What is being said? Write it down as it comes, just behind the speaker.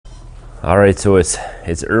All right, so it's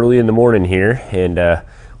early in the morning here, and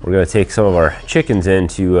we're going to take some of our chickens in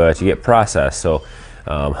to get processed. So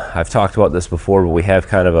I've talked about this before, but we have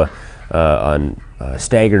kind of a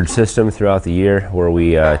staggered system throughout the year where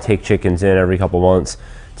we take chickens in every couple months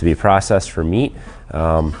to be processed for meat.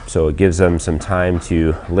 So it gives them some time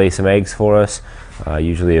to lay some eggs for us,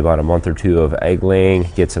 usually about a month or two of egg laying,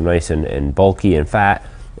 gets them nice and bulky and fat,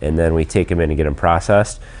 and then we take them in and get them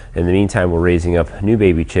processed. In the meantime, we're raising up new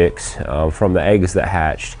baby chicks from the eggs that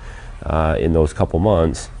hatched in those couple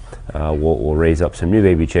months. We'll raise up some new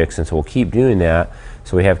baby chicks, and so we'll keep doing that.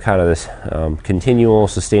 So we have kind of this continual,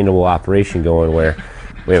 sustainable operation going where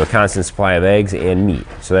we have a constant supply of eggs and meat.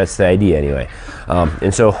 So that's the idea anyway.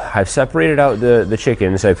 And so I've separated out the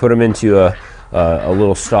chickens. I put them into a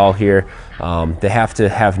little stall here. They have to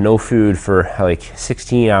have no food for like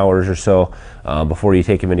 16 hours or so before you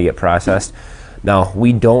take them in to get processed. Now,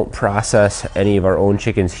 we don't process any of our own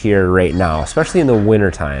chickens here right now, especially in the winter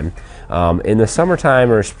time. In the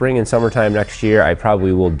summertime or spring and summertime next year, I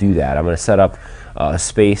probably will do that. I'm going to set up a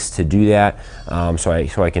space to do that, so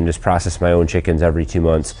I can just process my own chickens every 2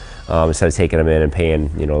 months instead of taking them in and paying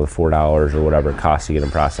the $4 or whatever it costs to get them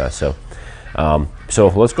processed. So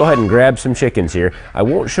let's go ahead and grab some chickens here. I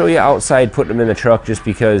won't show you outside putting them in the truck just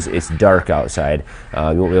because it's dark outside. You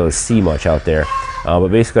won't be able to see much out there. But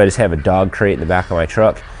basically I just have a dog crate in the back of my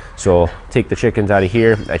truck. So take the chickens out of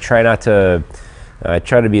here. I try to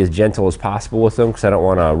be as gentle as possible with them because I don't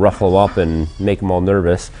want to ruffle them up and make them all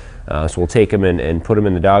nervous. So we'll take them and put them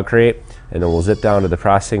in the dog crate, and then we'll zip down to the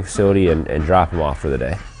processing facility and drop them off for the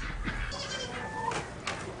day.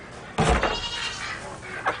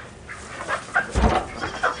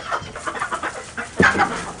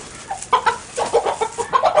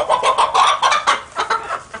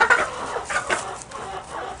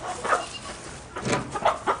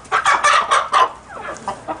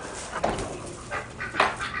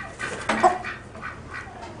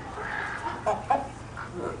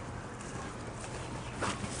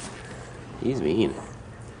 He's mean.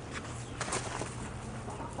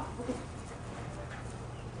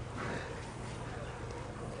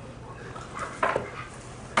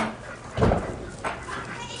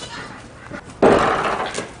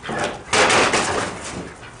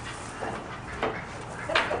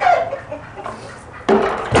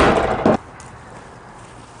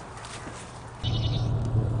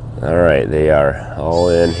 All right, they are all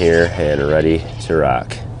in here and ready to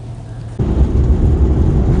rock.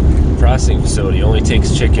 Processing facility only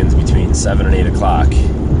takes chickens between 7 and 8 o'clock.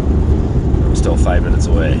 I'm still 5 minutes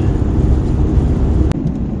away.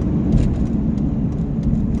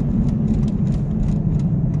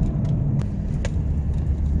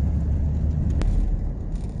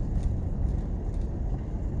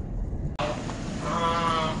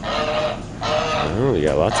 Oh, we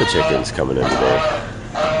got lots of chickens coming in today.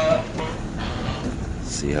 Let's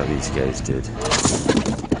see how these guys did.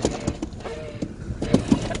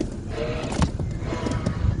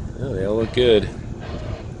 They all look good.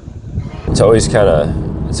 It's always kind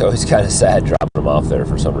of sad dropping them off there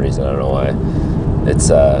for some reason. I don't know why. It's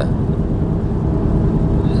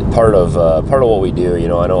part of what we do. I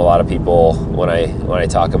know a lot of people when I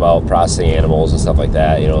talk about processing animals and stuff like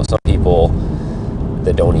that. Some people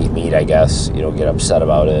that don't eat meat, I guess, get upset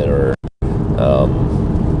about it, or I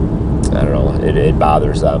don't know. It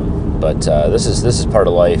bothers them. But this is part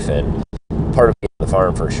of life and part of being on the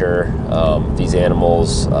farm for sure. These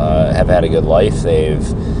animals have had a good life. They've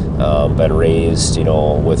been raised,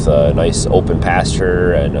 with a nice open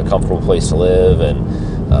pasture and a comfortable place to live,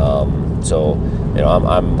 and so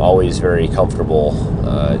I'm always very comfortable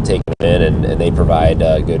taking them in, and they provide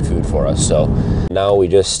good food for us. So now we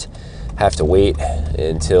just have to wait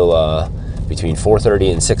until between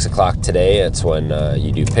 4:30 and 6 o'clock today. That's when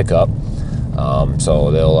you do pickup.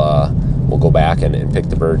 So we'll go back and pick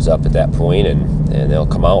the birds up at that point, and they'll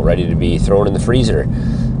come out ready to be thrown in the freezer.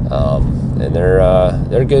 And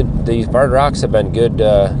they're good. These barred rocks have been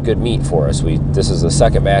good meat for us. This is the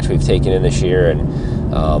second batch we've taken in this year,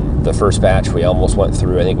 and the first batch we almost went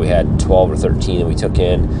through. I think we had 12 or 13 that we took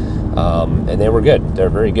in, and they were good. They're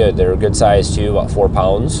very good. They were good size too, about 4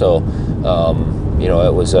 pounds. So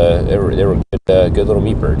it was they were good little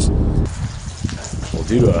meat birds. Well,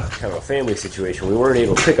 due to a kind of a family situation, we weren't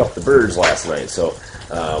able to pick up the birds last night. So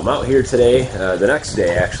I'm out here today, the next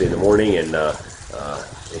day actually in the morning, and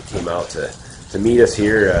they came out to meet us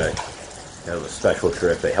here. Kind of a special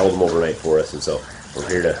trip. They held them overnight for us, and so we're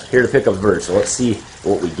here to pick up the birds. So let's see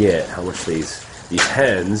what we get. How much these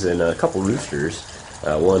hens and a couple roosters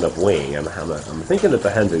will end up weighing. I'm thinking that the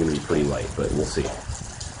hens are going to be pretty light, but we'll see.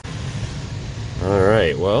 All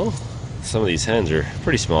right. Well, some of these hens are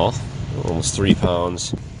pretty small. almost 3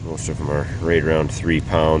 pounds. Most of them are right around 3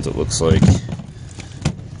 pounds, it looks like.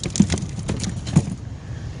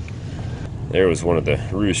 There was one of the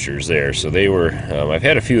roosters there. So they were, I've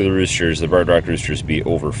had a few of the roosters, the barred rock roosters, be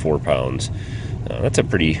over 4 pounds. That's a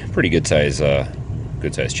pretty good size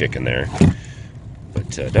chicken there. But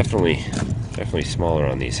definitely smaller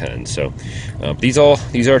on these hens. So these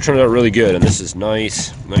are turned out really good, and this is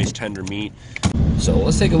nice tender meat. So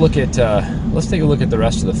let's take a look at the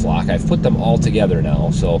rest of the flock. I've put them all together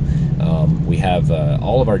now. So we have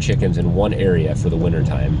all of our chickens in one area for the winter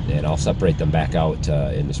time, and I'll separate them back out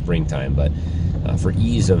in the springtime. But for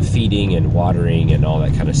ease of feeding and watering and all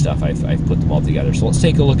that kind of stuff, I've put them all together. So let's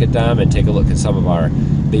take a look at them and take a look at some of our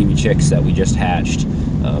baby chicks that we just hatched,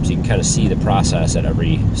 so you can kind of see the process at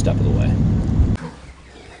every step of the way.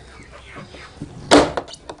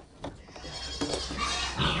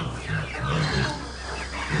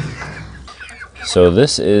 So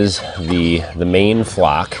this is the main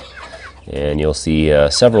flock, and you'll see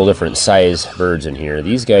several different size birds in here.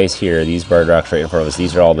 These guys here, these barred rocks right in front of us,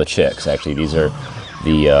 these are all the chicks. Actually, these are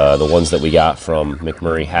the ones that we got from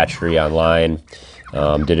McMurray Hatchery online.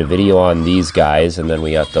 Did a video on these guys, and then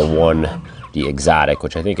we got the exotic,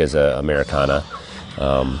 which I think is a Americana.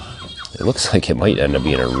 It looks like it might end up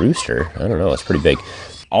being a rooster. I don't know, it's pretty big.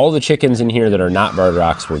 All the chickens in here that are not barred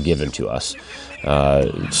rocks were given to us.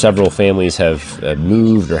 Several families have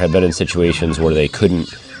moved or have been in situations where they couldn't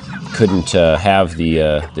have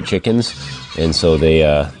the chickens, and so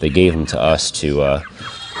they gave them to us to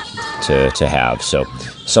have. So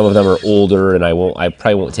some of them are older, and I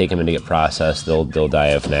probably won't take them in to get processed. They'll die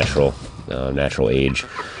of natural age.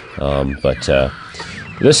 But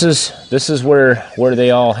this is where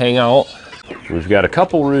they all hang out. We've got a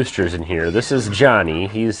couple roosters in here. This is Johnny.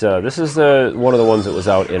 This is one of the ones that was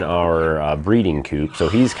out in our breeding coop. So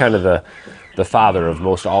he's kind of the father of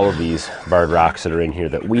most all of these barred rocks that are in here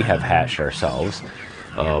that we have hatched ourselves.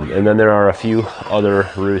 And then there are a few other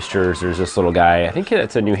roosters. There's this little guy. I think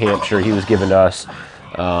it's a New Hampshire. He was given to us.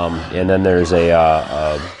 And then there's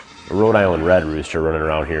a Rhode Island red rooster running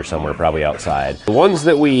around here somewhere, probably outside.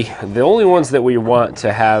 The only ones that we want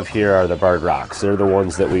to have here are the barred rocks. They're the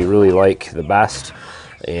ones that we really like the best,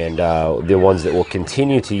 and the ones that we'll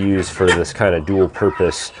continue to use for this kind of dual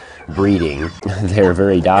purpose breeding. They're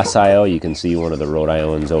very docile. You can see one of the Rhode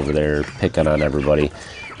Islands over there picking on everybody.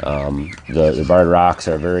 The barred rocks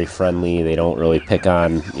are very friendly. They don't really pick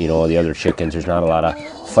on the other chickens. There's not a lot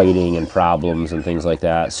of fighting and problems and things like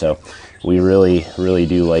that. So we really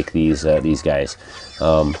do like these guys.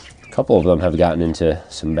 A couple of them have gotten into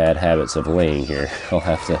some bad habits of laying here. I'll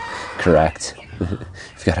have to correct.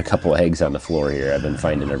 I've got a couple eggs on the floor here I've been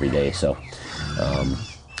finding every day, so I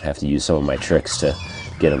have to use some of my tricks to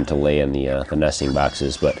get them to lay in the nesting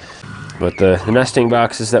boxes. But the nesting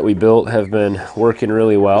boxes that we built have been working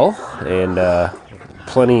really well, and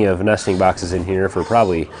plenty of nesting boxes in here for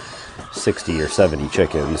probably 60 or 70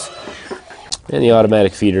 chickens. And the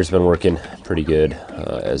automatic feeder's been working pretty good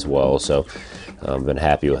as well, so I've been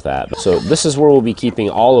happy with that. So this is where we'll be keeping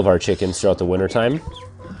all of our chickens throughout the winter time.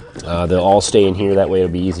 They'll all stay in here. That way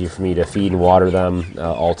it'll be easier for me to feed and water them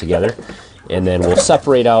all together. And then we'll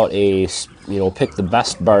separate out pick the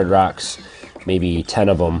best barred rocks, maybe 10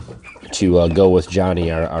 of them, to go with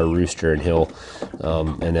Johnny, our rooster, and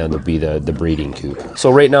and then there'll be the breeding coop.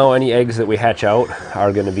 So right now, any eggs that we hatch out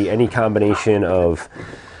are going to be any combination of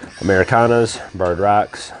Americanas, barred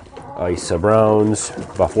rocks, Isa Browns,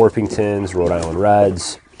 Buff Orpingtons, Rhode Island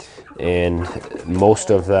Reds, and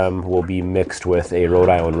most of them will be mixed with a Rhode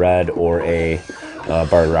Island Red or a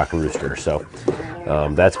barred rock rooster. So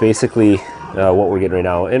that's basically what we're getting right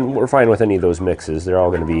now, and we're fine with any of those mixes. They're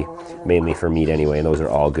all going to be mainly for meat anyway, and those are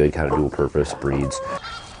all good kind of dual purpose breeds.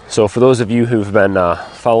 So for those of you who've been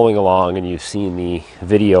following along and you've seen the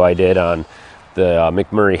video I did on the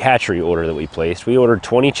McMurray Hatchery order that we placed, we ordered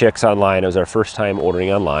 20 chicks online. It was our first time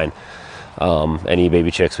ordering online. Any baby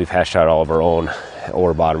chicks, we've hatched out all of our own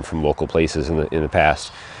or bought them from local places in the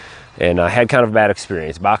past. And I had kind of a bad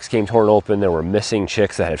experience. Box came torn open. There were missing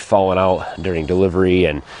chicks that had fallen out during delivery,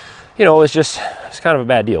 and it's kind of a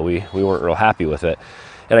bad deal. We weren't real happy with it.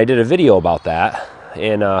 And I did a video about that,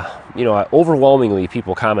 and overwhelmingly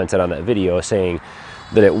people commented on that video saying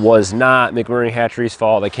that it was not McMurray Hatchery's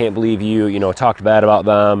fault. I can't believe you talked bad about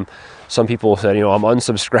them. Some people said, I'm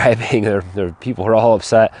unsubscribing. There are people who are all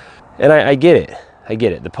upset. And I get it. I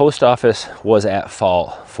get it. The post office was at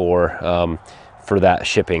fault for that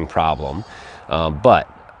shipping problem. But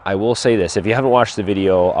I will say this: if you haven't watched the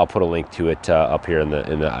video, I'll put a link to it up here in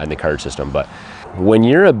the card system. But when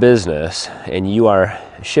you're a business and you are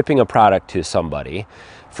shipping a product to somebody,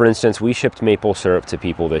 For instance, we shipped maple syrup to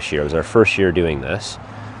people this year. It was our first year doing this.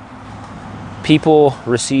 People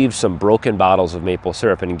received some broken bottles of maple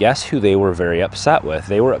syrup, and guess who they were very upset with?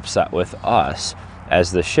 They were upset with us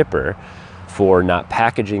as the shipper for not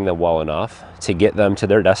packaging them well enough to get them to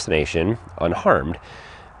their destination unharmed.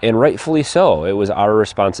 And rightfully so. It was our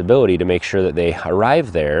responsibility to make sure that they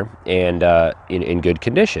arrived there and in good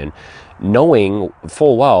condition, knowing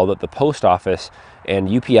full well that the post office and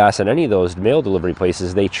UPS and any of those mail delivery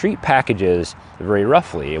places, they treat packages very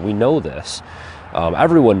roughly, and we know this.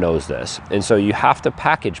 Everyone knows this, and so you have to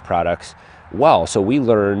package products well. So we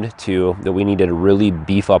learned that we needed to really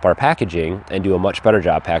beef up our packaging and do a much better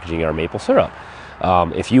job packaging our maple syrup.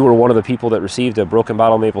 If you were one of the people that received a broken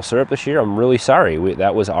bottle of maple syrup this year, I'm really sorry.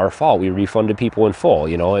 That was our fault. We refunded people in full.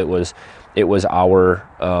 You know, it was our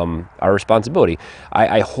responsibility.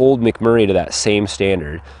 I hold McMurray to that same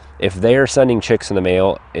standard. If they are sending chicks in the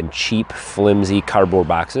mail in cheap, flimsy cardboard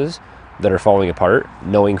boxes that are falling apart,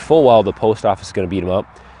 knowing full well the post office is going to beat them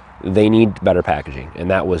up, they need better packaging.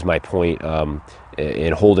 And that was my point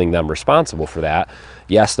in holding them responsible for that.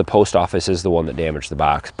 Yes, the post office is the one that damaged the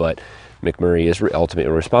box, but McMurray is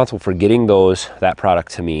ultimately responsible for getting that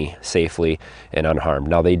product to me safely and unharmed.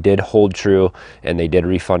 Now, they did hold true, and they did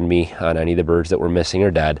refund me on any of the birds that were missing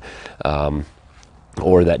or dead,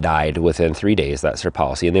 or that died within 3 days. That's their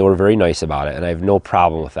policy, and they were very nice about it, and I have no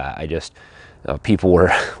problem with that. I just, people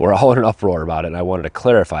were all in an uproar about it, and I wanted to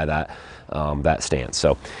clarify that stance.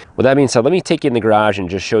 So with that being said, let me take you in the garage and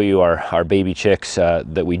just show you our baby chicks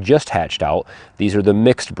that we just hatched out. These are the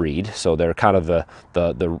mixed breed, so they're kind of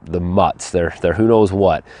the mutts. They're who knows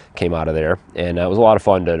what came out of there, and it was a lot of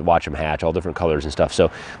fun to watch them hatch, all different colors and stuff. So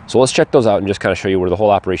let's check those out and just kind of show you where the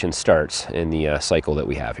whole operation starts in the cycle that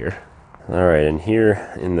we have here. All right, and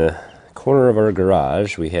here in the corner of our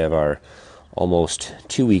garage, we have our almost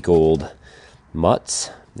 2-week-old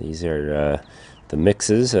mutts. These are the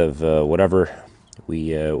mixes of whatever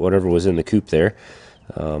was in the coop there.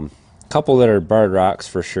 Couple that are barred rocks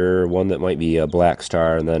for sure, one that might be a black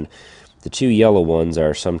star, and then the 2 yellow ones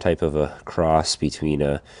are some type of a cross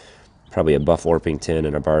between probably a buff Orpington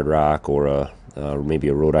and a barred rock, or maybe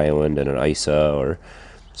a Rhode Island and an Isa, or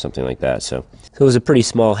something like that. So it was a pretty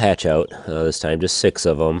small hatch out this time, just 6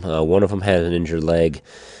 of them. One of them had an injured leg,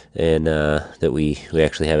 and that we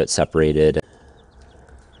actually have it separated.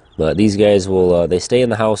 But these guys will, they stay in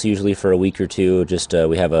the house usually for a week or two. Just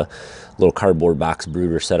we have a little cardboard box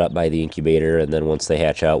brooder set up by the incubator, and then once they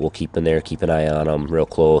hatch out, we'll keep them there, keep an eye on them real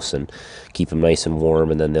close, and keep them nice and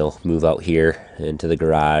warm, and then they'll move out here into the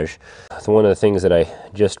garage. So one of the things that I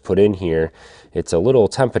just put in here, it's a little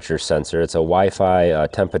temperature sensor. It's a Wi-Fi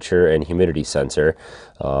temperature and humidity sensor.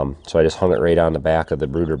 So I just hung it right on the back of the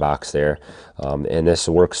brooder box there. And this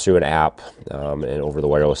works through an app and over the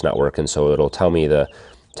wireless network, and so it'll tell me the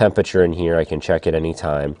temperature in here. I can check it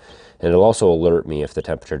anytime, and it'll also alert me if the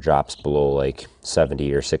temperature drops below like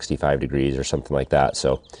 70 or 65 degrees or something like that,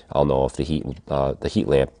 so I'll know if the heat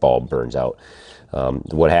lamp bulb burns out.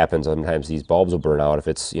 What happens sometimes, these bulbs will burn out if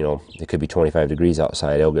it's, you know, it could be 25 degrees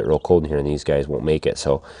outside. It'll get real cold in here, and these guys won't make it.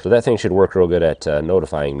 So that thing should work real good at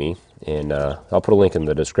notifying me, and I'll put a link in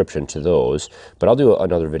the description to those, but I'll do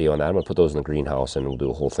another video on that. I'm gonna put those in the greenhouse, and we'll do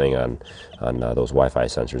a whole thing on those Wi-Fi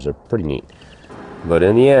sensors. They're pretty neat. But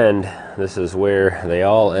in the end, this is where they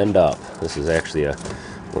all end up. This is actually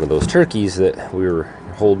one of those turkeys that we were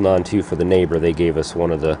holding on to for the neighbor. They gave us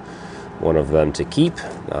one of them to keep.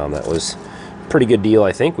 That was a pretty good deal,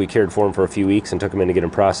 I think. We cared for them for a few weeks and took them in to get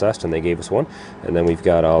them processed, and they gave us one. And then we've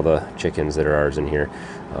got all the chickens that are ours in here.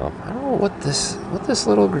 I don't know what this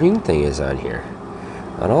little green thing is on here.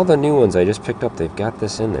 On all the new ones I just picked up, they've got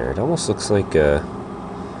this in there. It almost looks like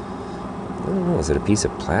I don't know, is it a piece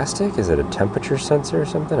of plastic? Is it a temperature sensor or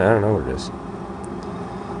something? I don't know what it is.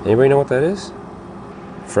 Anybody know what that is?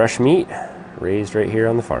 Fresh meat raised right here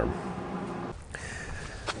on the farm.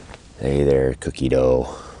 Hey there, cookie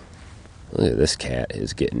dough. Look at this cat,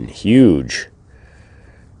 is getting huge.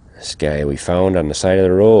 This guy we found on the side of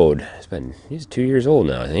the road, he's 2 years old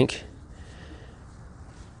now, I think.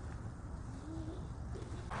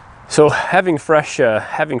 So having fresh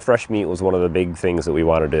meat was one of the big things that we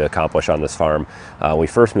wanted to accomplish on this farm. When we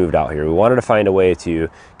first moved out here, we wanted to find a way to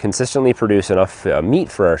consistently produce enough meat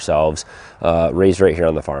for ourselves raised right here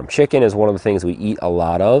on the farm. Chicken is one of the things we eat a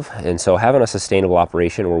lot of, and so having a sustainable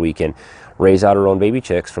operation where we can raise out our own baby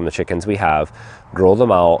chicks from the chickens we have, grow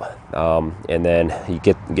them out, and then you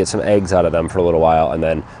get some eggs out of them for a little while, and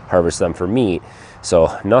then harvest them for meat.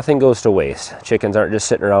 So nothing goes to waste. Chickens aren't just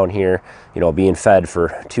sitting around here, you know, being fed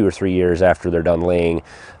for 2 or 3 years after they're done laying,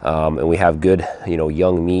 and we have good, you know,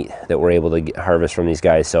 young meat that we're able to harvest from these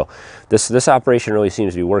guys. So this operation really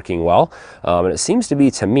seems to be working well, and it seems to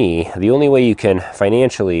be, to me, the only way you can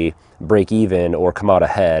financially break even or come out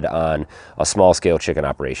ahead on a small scale chicken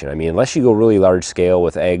operation. I mean, unless you go really large scale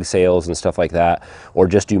with egg sales and stuff like that, or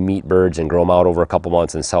just do meat birds and grow them out over a couple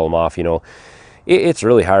months and sell them off, you know, it's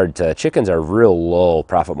really hard to, chickens are real low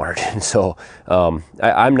profit margin. So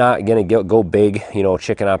I'm not gonna go big, you know,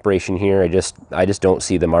 chicken operation here. I just don't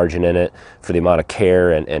see the margin in it for the amount of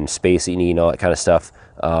care and space that you need and all that kind of stuff.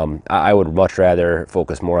 I would much rather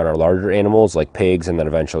focus more on our larger animals like pigs and then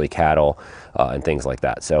eventually cattle and things like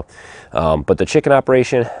that. So, but the chicken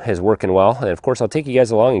operation is working well. And of course, I'll take you guys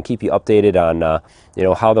along and keep you updated on, you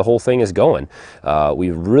know, how the whole thing is going.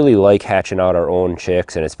 We really like hatching out our own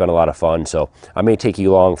chicks, and it's been a lot of fun. So I may take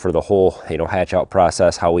you along for the whole, you know, hatch out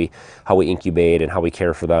process, how we incubate and how we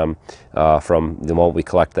care for them from the moment we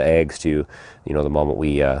collect the eggs to, you know, the moment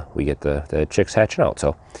we get the chicks hatching out.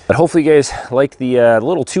 So, but hopefully you guys like the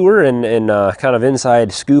little tour and kind of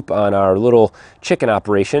inside scoop on our little chicken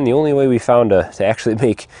operation. The only way we found to actually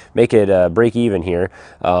make it break even here.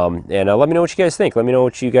 And let me know what you guys think. Let me know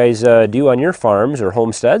what you guys do on your farms or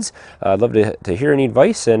homesteads. I'd love to hear any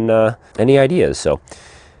advice and any ideas. So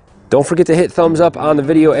don't forget to hit thumbs up on the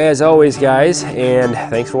video as always, guys, and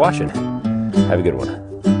thanks for watching. Have a good one.